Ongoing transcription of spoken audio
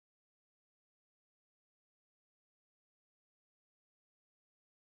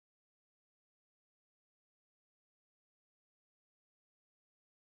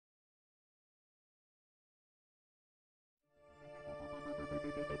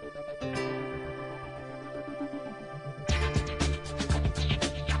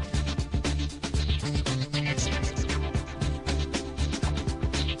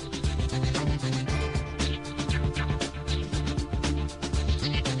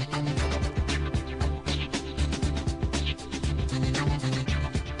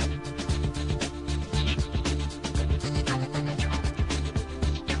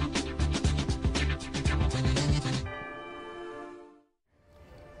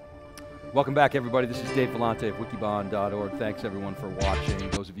Welcome back, everybody. This is Dave Vellante of wikibon.org. Thanks, everyone, for watching.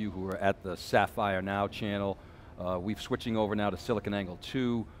 Those of you who are at the Sapphire Now channel, we're switching over now to SiliconANGLE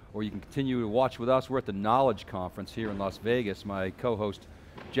 2, or you can continue to watch with us. We're at the Knowledge Conference here in Las Vegas. My co-host,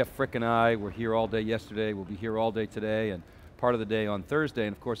 Jeff Frick, and I were here all day yesterday. We'll be here all day today, and part of the day on Thursday.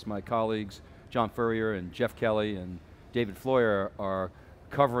 And of course, my colleagues, John Furrier and Jeff Kelly and David Floyer, are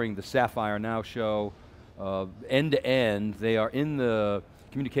covering the Sapphire Now show end to end. They are in the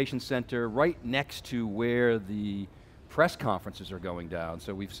communication center right next to where the press conferences are going down.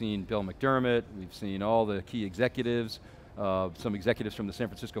 So we've seen Bill McDermott, we've seen all the key executives, some executives from the San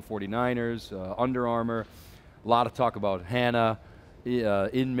Francisco 49ers, Under Armour, a lot of talk about HANA,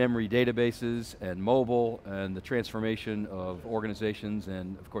 in-memory databases and mobile and the transformation of organizations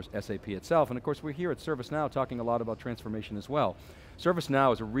and of course SAP itself. And of course we're here at ServiceNow talking a lot about transformation as well.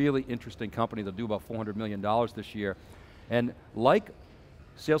 ServiceNow is a really interesting company. They'll do about $400 million this year. And like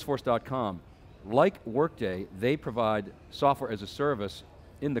Salesforce.com, like Workday, they provide software as a service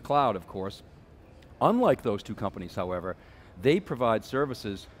in the cloud, of course. Unlike those two companies, however, they provide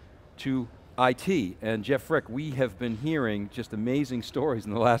services to IT. And Jeff Frick, we have been hearing just amazing stories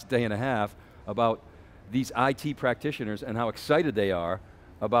in the last day and a half about these IT practitioners and how excited they are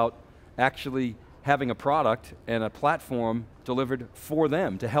about actually having a product and a platform delivered for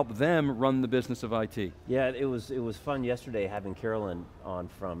them to help them run the business of IT. Yeah, it was fun yesterday having Carolyn on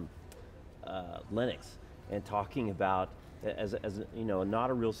from Linux and talking about, as you know, not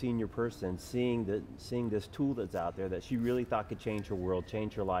a real senior person, seeing this tool that's out there that she really thought could change her world,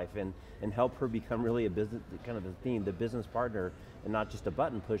 change her life, and help her become really a business, kind of a theme, the business partner, and not just a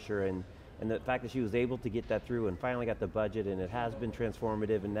button pusher. And the fact that she was able to get that through and finally got the budget, and it has been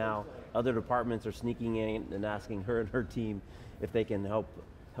transformative, and now other departments are sneaking in and asking her and her team if they can help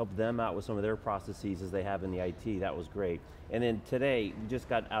them out with some of their processes as they have in the IT. That was great. And then today, we just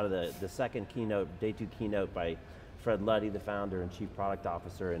got out of the second keynote, day 2 keynote by Fred Luddy, the founder and chief product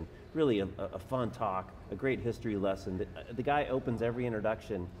officer, and really a fun talk, a great history lesson. The guy opens every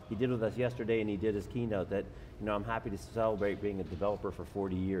introduction. He did with us yesterday and he did his keynote that, you know, I'm happy to celebrate being a developer for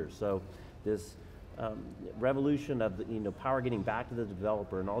 40 years. So this revolution of power getting back to the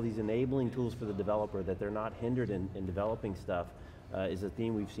developer and all these enabling tools for the developer that they're not hindered in developing stuff is a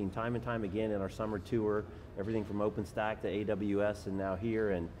theme we've seen time and time again in our summer tour, everything from OpenStack to AWS and now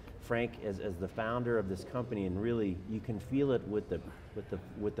here. And Frank, as the founder of this company, and really you can feel it with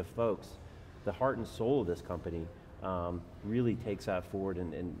the folks, the heart and soul of this company really takes that forward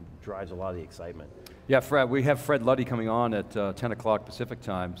and drives a lot of the excitement. Yeah, Fred, we have Fred Luddy coming on at 10 o'clock Pacific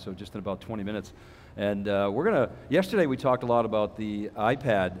time, so just in about 20 minutes. And yesterday we talked a lot about the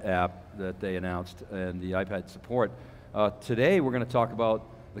iPad app that they announced and the iPad support. Today we're going to talk about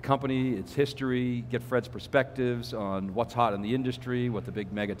the company, its history, get Fred's perspectives on what's hot in the industry, what the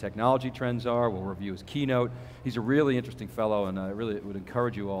big mega technology trends are. We'll review his keynote. He's a really interesting fellow, and I really would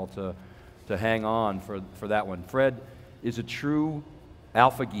encourage you all to hang on for that one. Fred is a true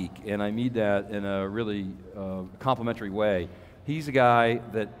alpha geek, and I mean that in a really complimentary way. He's a guy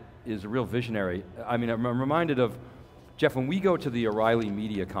that is a real visionary. I mean, I'm reminded of, Jeff, when we go to the O'Reilly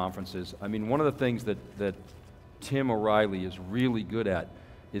media conferences, I mean, one of the things that Tim O'Reilly is really good at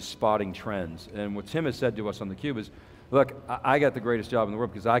is spotting trends. And what Tim has said to us on theCUBE is, look, I got the greatest job in the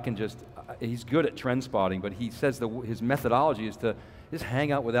world because I can he's good at trend spotting, but he says his methodology is to just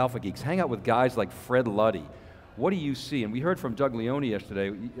hang out with alpha geeks, hang out with guys like Fred Luddy. What do you see? And we heard from Doug Leone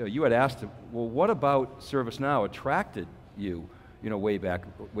yesterday, you had asked him, well, what about ServiceNow attracted you, way back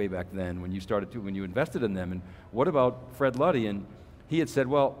then when you invested in them, and what about Fred Luddy? And he had said,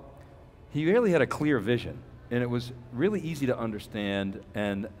 well, he really had a clear vision, and it was really easy to understand,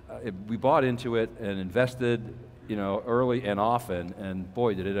 and we bought into it and invested, early and often, and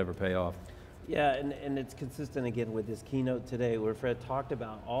boy, did it ever pay off. Yeah, and it's consistent again with this keynote today where Fred talked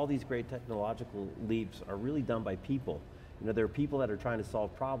about all these great technological leaps are really done by people. There are people that are trying to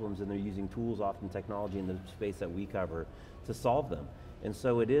solve problems and they're using tools, often technology in the space that we cover, to solve them. And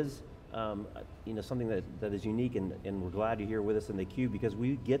so it is something that is unique, and we're glad you're here with us in theCUBE because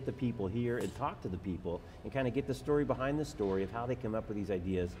we get the people here and talk to the people and kind of get the story behind the story of how they come up with these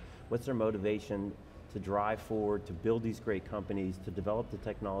ideas, what's their motivation to drive forward, to build these great companies, to develop the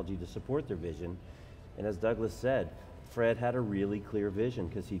technology to support their vision. And as Douglas said, Fred had a really clear vision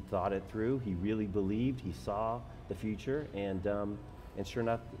because he thought it through, he really believed, he saw the future, and sure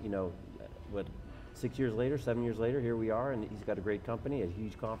enough, you know, what, 6 years later, 7 years later, here we are, and he's got a great company, a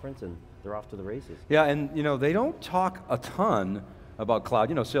huge conference, and they're off to the races. Yeah, and you know, they don't talk a ton about cloud.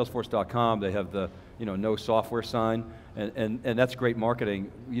 You know, Salesforce.com, they have the no software sign, and that's great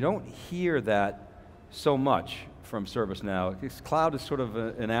marketing. You don't hear that so much from ServiceNow. Cloud is sort of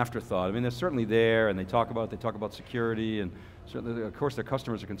an afterthought. I mean, they're certainly there, and they talk about security, and certainly, of course, their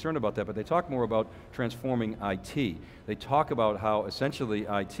customers are concerned about that, but they talk more about transforming IT. They talk about how essentially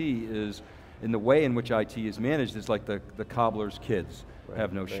IT is, in the way in which IT is managed, is like the cobbler's kids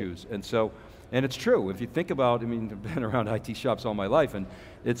have no shoes. And so, and it's true, if you think about, I mean, I've been around IT shops all my life, and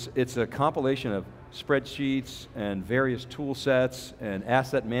it's a compilation of spreadsheets and various tool sets and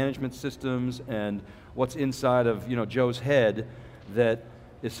asset management systems and what's inside of Joe's head that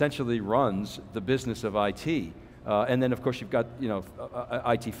essentially runs the business of IT. And then of course you've got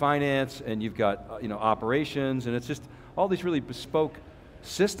IT finance, and you've got operations, and it's just all these really bespoke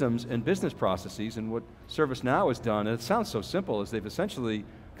systems and business processes. And what ServiceNow has done, and it sounds so simple, is they've essentially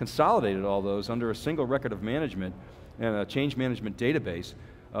consolidated all those under a single record of management and a change management database.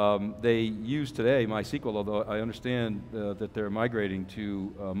 They use today MySQL, although I understand that they're migrating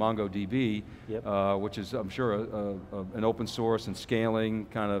to MongoDB, which is, I'm sure, an open source and scaling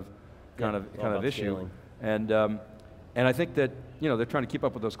kind of issue. Scaling. And I think that they're trying to keep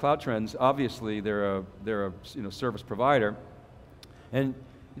up with those cloud trends. Obviously, they're a service provider, and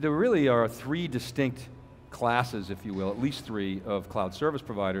there really are three distinct classes, if you will, at least three, of cloud service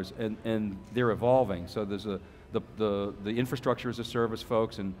providers, and they're evolving. So there's the infrastructure as a service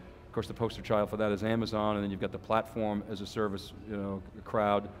folks, and of course the poster child for that is Amazon, and then you've got the platform as a service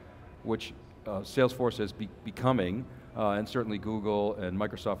crowd, which Salesforce is becoming, and certainly Google and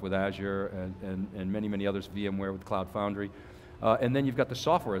Microsoft with Azure, and many, many others, VMware with Cloud Foundry. And then you've got the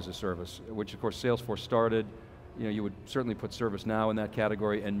software as a service, which of course Salesforce started. You would certainly put ServiceNow in that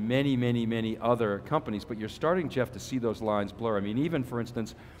category, and many, many, many other companies, but you're starting, Jeff, to see those lines blur. I mean, even for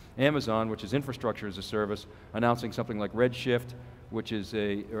instance, Amazon, which is infrastructure as a service, announcing something like Redshift, which is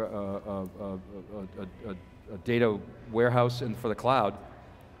a data warehouse for the cloud.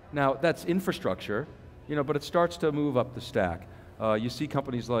 Now, that's infrastructure, but it starts to move up the stack. You see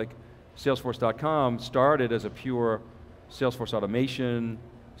companies like Salesforce.com started as a pure Salesforce automation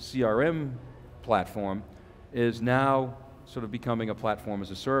CRM platform, is now sort of becoming a platform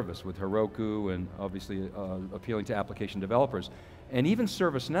as a service with Heroku, and obviously appealing to application developers. And even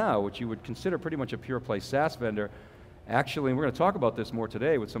ServiceNow, which you would consider pretty much a pure play SaaS vendor, actually, and we're going to talk about this more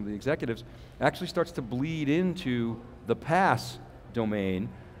today with some of the executives, actually starts to bleed into the PaaS domain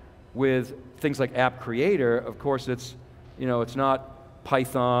with things like App Creator. Of course, it's not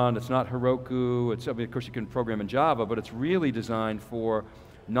Python, it's not Heroku, I mean, of course you can program in Java, but it's really designed for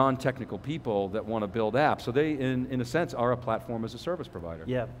non-technical people that want to build apps. So they, in a sense, are a platform as a service provider.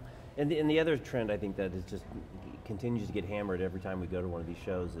 Yeah, and the other trend I think that is just continues to get hammered every time we go to one of these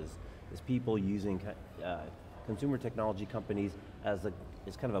shows is people using consumer technology companies as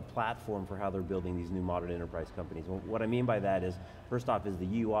kind of a platform for how they're building these new modern enterprise companies. What I mean by that is, first off, is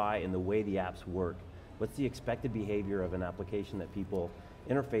the UI and the way the apps work. What's the expected behavior of an application that people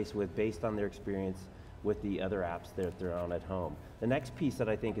interface with based on their experience with the other apps that they're on at home? The next piece that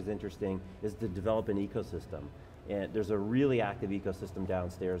I think is interesting is to develop an ecosystem. And there's a really active ecosystem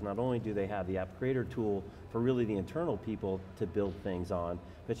downstairs. Not only do they have the App Creator tool for really the internal people to build things on,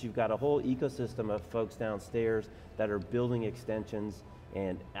 but you've got a whole ecosystem of folks downstairs that are building extensions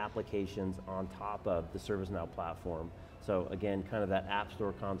and applications on top of the ServiceNow platform. So again, kind of that app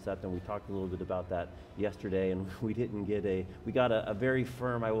store concept, and we talked a little bit about that yesterday, and we got a very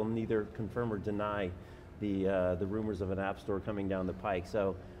firm, I will neither confirm or deny the rumors of an app store coming down the pike.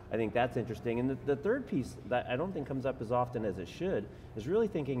 So I think that's interesting. And the third piece that I don't think comes up as often as it should is really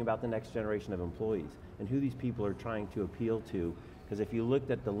thinking about the next generation of employees and who these people are trying to appeal to. Because if you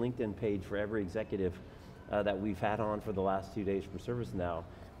looked at the LinkedIn page for every executive that we've had on for the last 2 days from ServiceNow,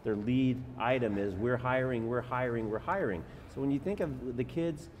 their lead item is, we're hiring, we're hiring, we're hiring. So when you think of the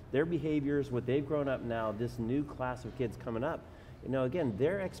kids, their behaviors, what they've grown up now, this new class of kids coming up, again,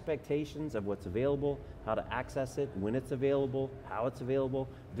 their expectations of what's available, how to access it, when it's available, how it's available,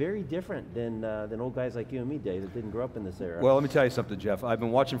 very different than old guys like you and me, Dave, that didn't grow up in this era. Well, let me tell you something, Jeff. I've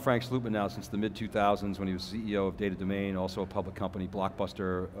been watching Frank Slootman now since the mid-2000s when he was CEO of Data Domain, also a public company,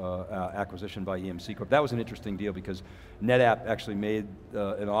 Blockbuster acquisition by EMC Corp. That was an interesting deal because NetApp actually made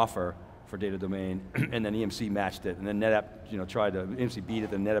an offer for Data Domain, and then EMC matched it, and then NetApp tried to, EMC beat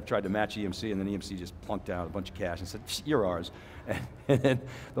it, then NetApp tried to match EMC, and then EMC just plunked down a bunch of cash and said, you're ours. And then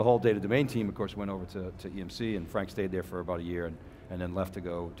the whole Data Domain team, of course, went over to EMC, and Frank stayed there for about a year, and then left to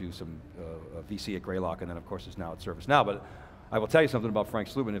go do some VC at Greylock, and then of course is now at ServiceNow. But I will tell you something about Frank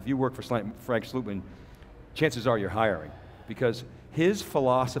Slootman. If you work for Frank Slootman, chances are you're hiring, because his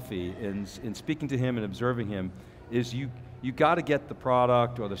philosophy in speaking to him and observing him is you got to get the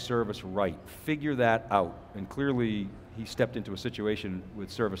product or the service right. Figure that out. And clearly, he stepped into a situation with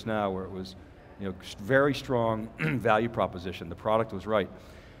ServiceNow where it was, very strong value proposition. The product was right.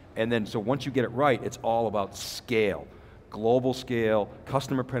 And then, so once you get it right, it's all about scale. Global scale,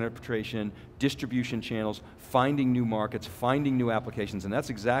 customer penetration, distribution channels, finding new markets, finding new applications, and that's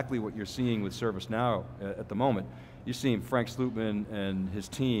exactly what you're seeing with ServiceNow at the moment. You're seeing Frank Slootman and his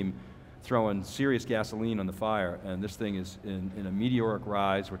team throwing serious gasoline on the fire, and this thing is in a meteoric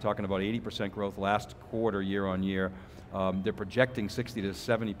rise. We're talking about 80% growth last quarter, year on year. They're projecting 60 to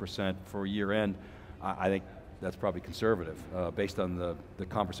 70% for year end. I think that's probably conservative, based on the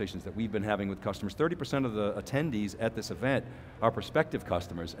conversations that we've been having with customers. 30% of the attendees at this event are prospective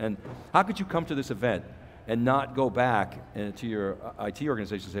customers, and how could you come to this event and not go back to your IT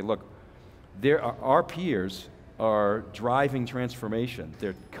organization and say, look, our peers are driving transformation.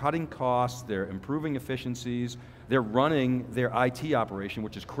 They're cutting costs, they're improving efficiencies, they're running their IT operation,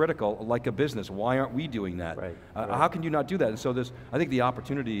 which is critical, like a business. Why aren't we doing that? Right, How can you not do that? And so I think the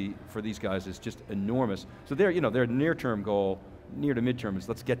opportunity for these guys is just enormous. So their near-term goal, near to midterm, is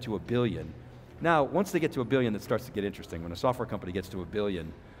let's get to $1 billion. Now, once they get to $1 billion, it starts to get interesting. When a software company gets to $1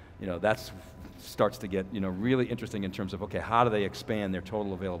 billion, that's starts to get really interesting in terms of, okay, how do they expand their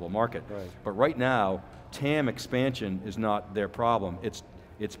total available market? Right. But right now, TAM expansion is not their problem. It's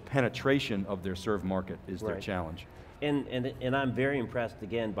penetration of their served market is their challenge. And I'm very impressed,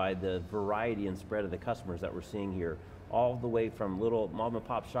 again, by the variety and spread of the customers that we're seeing here, all the way from little mom and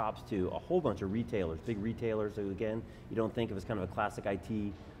pop shops to a whole bunch of retailers, big retailers who, again, you don't think of as kind of a classic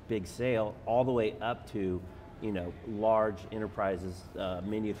IT big sale, all the way up to large enterprises,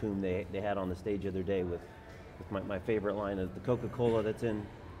 many of whom they had on the stage the other day with my favorite line of the Coca-Cola that's in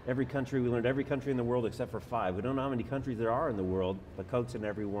every country. We learned every country in the world except for 5. We don't know how many countries there are in the world, but Coke's in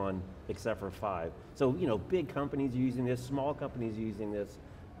every one except for 5. So big companies are using this, small companies are using this.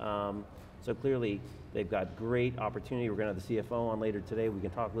 So clearly they've got great opportunity. We're going to have the CFO on later today. We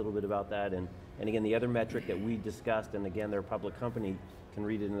can talk a little bit about that. And again, the other metric that we discussed, and again, they're a public company, can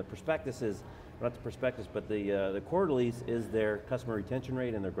read it in the prospectus, is not the prospectus, but the quarterlies, is their customer retention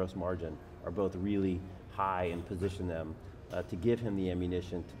rate and their gross margin are both really high and position them to give him the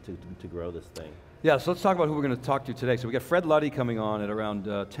ammunition to grow this thing. Yeah, so let's talk about who we're going to talk to today. So we got Fred Luddy coming on at around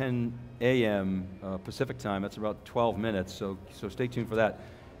 10 a.m. Pacific time. That's about 12 minutes, so stay tuned for that.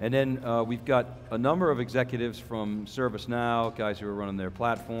 And then we've got a number of executives from ServiceNow, guys who are running their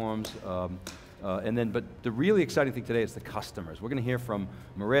platforms. But the really exciting thing today is the customers. We're going to hear from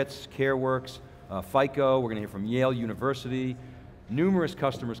Maritz, CareWorks, FICO, we're going to hear from Yale University, numerous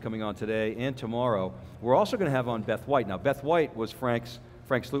customers coming on today and tomorrow. We're also going to have on Beth White. Now, Beth White was Frank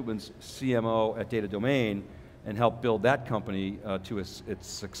Slootman's CMO at Data Domain and helped build that company to its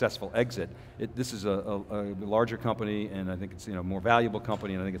successful exit. This is a larger company, and I think it's a more valuable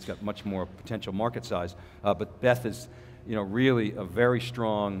company, and I think it's got much more potential market size. But Beth is really a very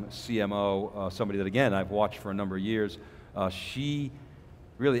strong CMO, somebody that, again, I've watched for a number of years.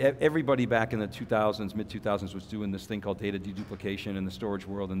 Really, everybody back in the 2000s, mid-2000s, was doing this thing called data deduplication in the storage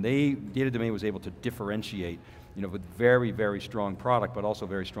world, and Data Domain was able to differentiate, with very, very strong product, but also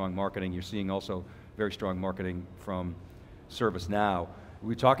very strong marketing. You're seeing also very strong marketing from ServiceNow. We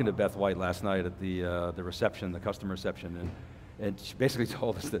were talking to Beth White last night at the reception, the customer reception, and she basically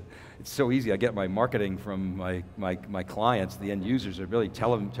told us that it's so easy. I get my marketing from my clients, the end users, are really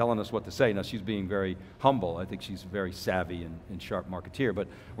telling us what to say. Now, she's being very humble. I think she's a very savvy and sharp marketeer, but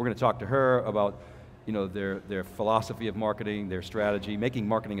we're going to talk to her about their philosophy of marketing, their strategy, making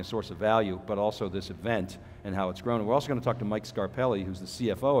marketing a source of value, but also this event and how it's grown. And we're also going to talk to Mike Scarpelli, who's the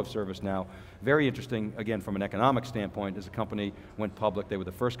CFO of ServiceNow. Very interesting, again, from an economic standpoint, as a company went public. They were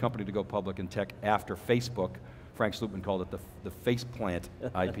the first company to go public in tech after Facebook. Frank Slootman called it the faceplant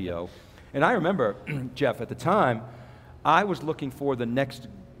IPO. And I remember, Jeff, at the time, I was looking for the next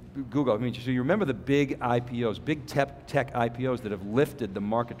Google. I mean, so you remember the big IPOs, big tech IPOs that have lifted the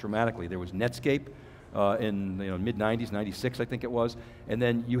market dramatically. There was Netscape in mid-90s, 96 I think it was, and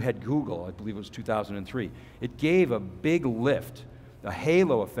then you had Google, I believe it was 2003. It gave a big lift, a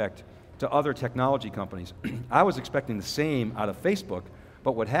halo effect to other technology companies. I was expecting the same out of Facebook,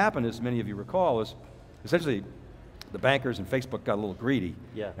 but what happened, as many of you recall, is essentially the bankers and Facebook got a little greedy,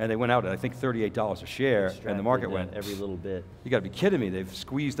 and they went out at I think $38 a share, and the market went every little bit. You got to be kidding me! They've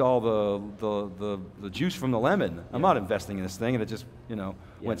squeezed all the juice from the lemon. I'm not investing in this thing, and it just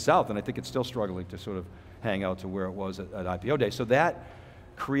went south. And I think it's still struggling to sort of hang out to where it was at IPO day. So that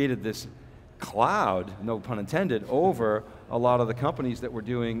created this cloud, no pun intended, over a lot of the companies that were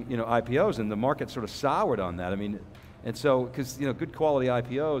doing IPOs, and the market sort of soured on that. I mean. And so, because good quality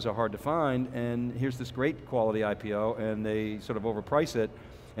IPOs are hard to find, and here's this great quality IPO, and they sort of overprice it.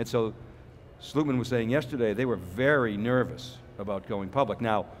 And so, Slootman was saying yesterday, they were very nervous about going public.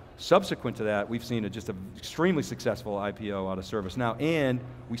 Now, subsequent to that, we've seen just an extremely successful IPO out of ServiceNow, and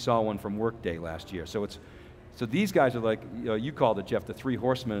we saw one from Workday last year. So these guys are like, you called it, Jeff, the three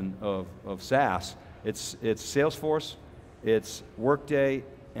horsemen of SaaS. It's Salesforce, it's Workday,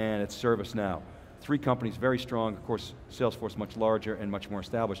 and it's ServiceNow. Three companies, very strong. Of course, Salesforce much larger and much more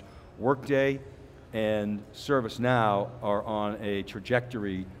established. Workday and ServiceNow are on a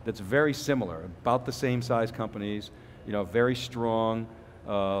trajectory that's very similar, about the same size companies, very strong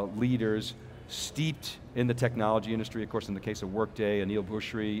leaders, steeped in the technology industry. Of course, in the case of Workday, Aneel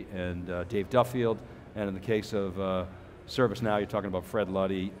Bhusri and Dave Duffield, and in the case of ServiceNow, you're talking about Fred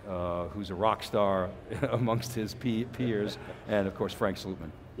Luddy, who's a rock star amongst his peers, and of course Frank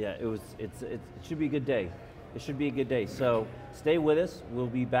Slootman. Yeah, it should be a good day. It should be a good day. So stay with us. We'll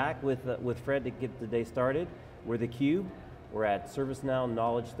be back with Fred to get the day started. We're theCUBE. We're at ServiceNow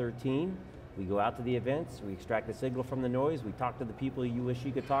Knowledge13. We go out to the events. We extract the signal from the noise. We talk to the people you wish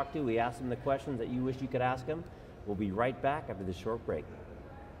you could talk to. We ask them the questions that you wish you could ask them. We'll be right back after this short break.